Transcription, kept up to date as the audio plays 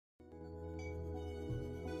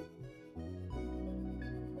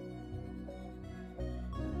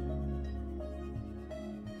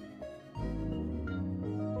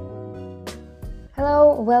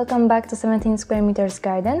Hello, welcome back to 17 square meters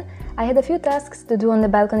garden. I had a few tasks to do on the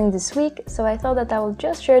balcony this week, so I thought that I will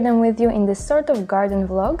just share them with you in this sort of garden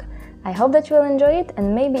vlog. I hope that you will enjoy it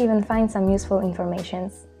and maybe even find some useful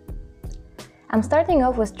information. I'm starting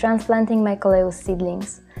off with transplanting my coleus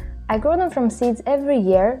seedlings. I grow them from seeds every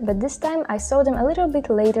year, but this time I sow them a little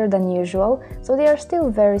bit later than usual, so they are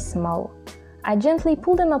still very small. I gently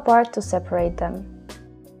pull them apart to separate them.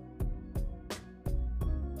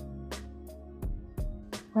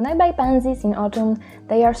 When I buy pansies in autumn,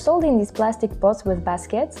 they are sold in these plastic pots with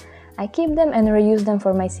baskets. I keep them and reuse them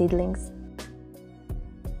for my seedlings.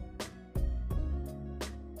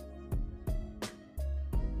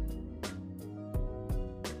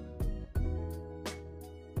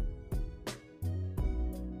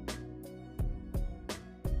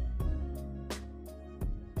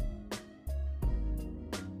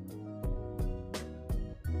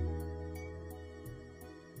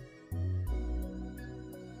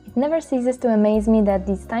 It never ceases to amaze me that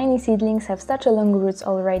these tiny seedlings have such a long roots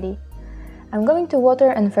already. I'm going to water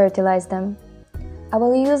and fertilize them. I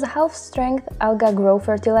will use half-strength Alga grow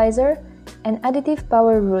fertilizer and additive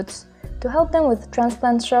power roots to help them with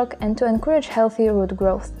transplant shock and to encourage healthy root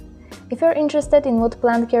growth. If you're interested in what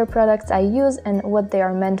plant care products I use and what they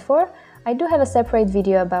are meant for, I do have a separate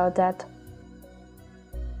video about that.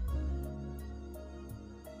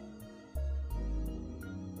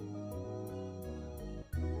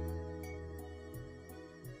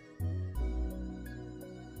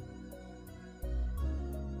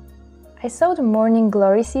 I sowed morning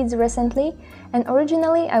glory seeds recently, and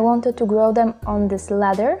originally I wanted to grow them on this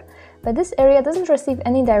ladder, but this area doesn't receive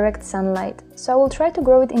any direct sunlight, so I will try to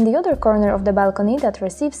grow it in the other corner of the balcony that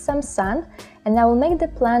receives some sun, and I will make the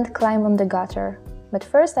plant climb on the gutter. But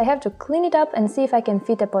first I have to clean it up and see if I can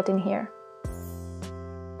fit a pot in here.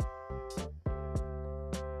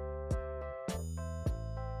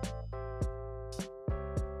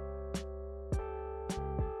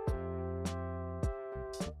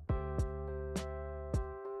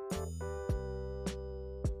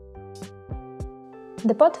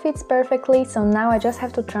 The pot fits perfectly, so now I just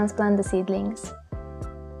have to transplant the seedlings.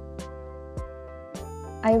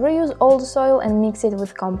 I reuse old soil and mix it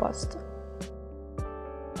with compost.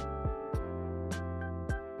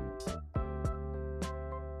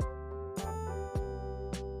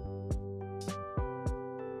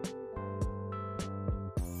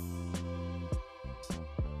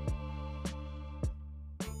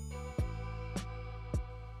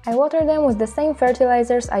 I water them with the same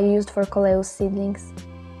fertilizers I used for coleus seedlings.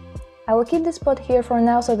 I will keep this pot here for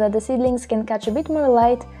now so that the seedlings can catch a bit more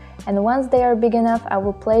light, and once they are big enough I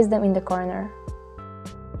will place them in the corner.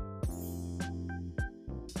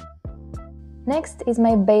 Next is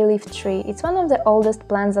my bay leaf tree. It's one of the oldest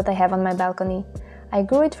plants that I have on my balcony. I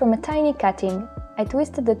grew it from a tiny cutting. I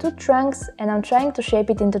twisted the two trunks and I'm trying to shape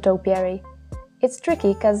it into topiary. It's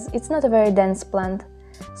tricky because it's not a very dense plant,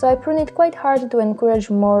 so I prune it quite hard to encourage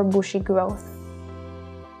more bushy growth.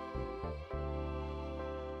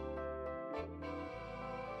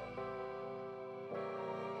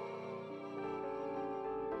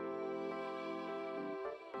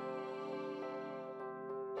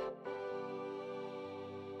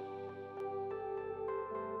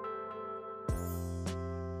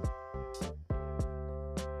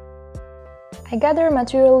 I gather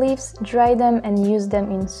mature leaves, dry them and use them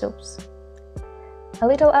in soups. A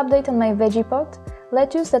little update on my veggie pot.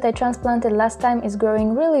 Lettuce that I transplanted last time is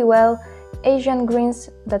growing really well, Asian greens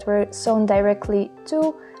that were sown directly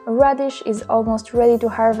too, radish is almost ready to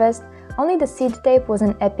harvest, only the seed tape was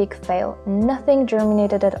an epic fail, nothing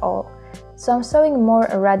germinated at all. So I'm sowing more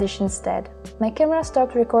radish instead. My camera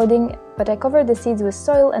stopped recording, but I covered the seeds with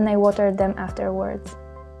soil and I watered them afterwards.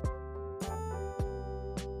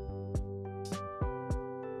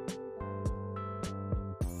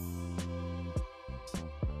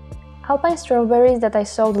 Alpine strawberries that I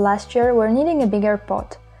sowed last year were needing a bigger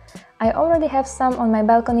pot. I already have some on my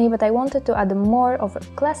balcony, but I wanted to add more of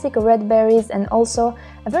classic red berries and also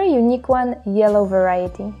a very unique one, yellow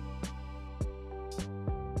variety.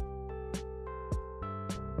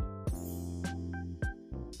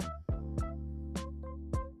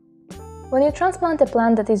 When you transplant a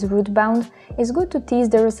plant that is root-bound, it's good to tease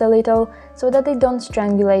the roots a little so that they don't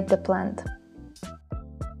strangulate the plant.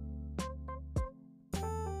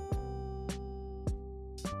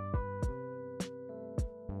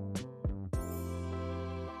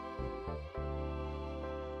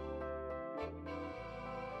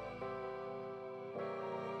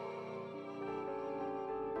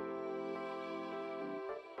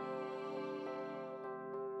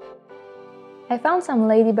 I found some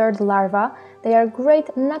ladybird larvae. They are a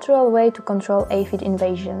great natural way to control aphid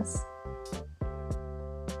invasions.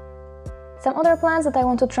 Some other plants that I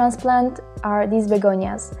want to transplant are these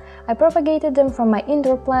begonias. I propagated them from my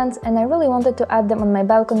indoor plants and I really wanted to add them on my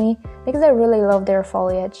balcony because I really love their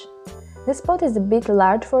foliage. This pot is a bit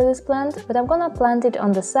large for this plant, but I'm gonna plant it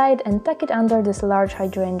on the side and tuck it under this large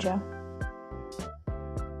hydrangea.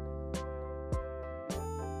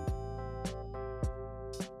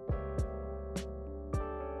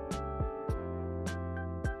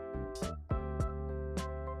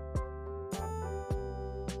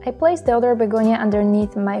 I placed the other begonia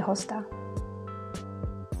underneath my hosta.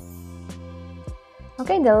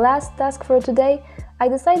 Okay, the last task for today, I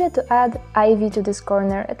decided to add ivy to this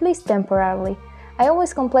corner, at least temporarily. I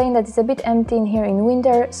always complain that it's a bit empty in here in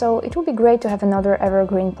winter, so it would be great to have another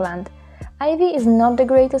evergreen plant. Ivy is not the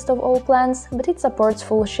greatest of all plants, but it supports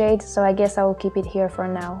full shade, so I guess I will keep it here for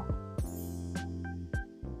now.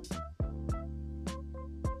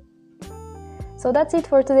 So that's it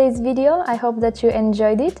for today's video. I hope that you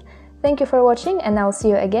enjoyed it. Thank you for watching and I'll see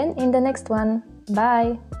you again in the next one.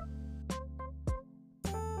 Bye!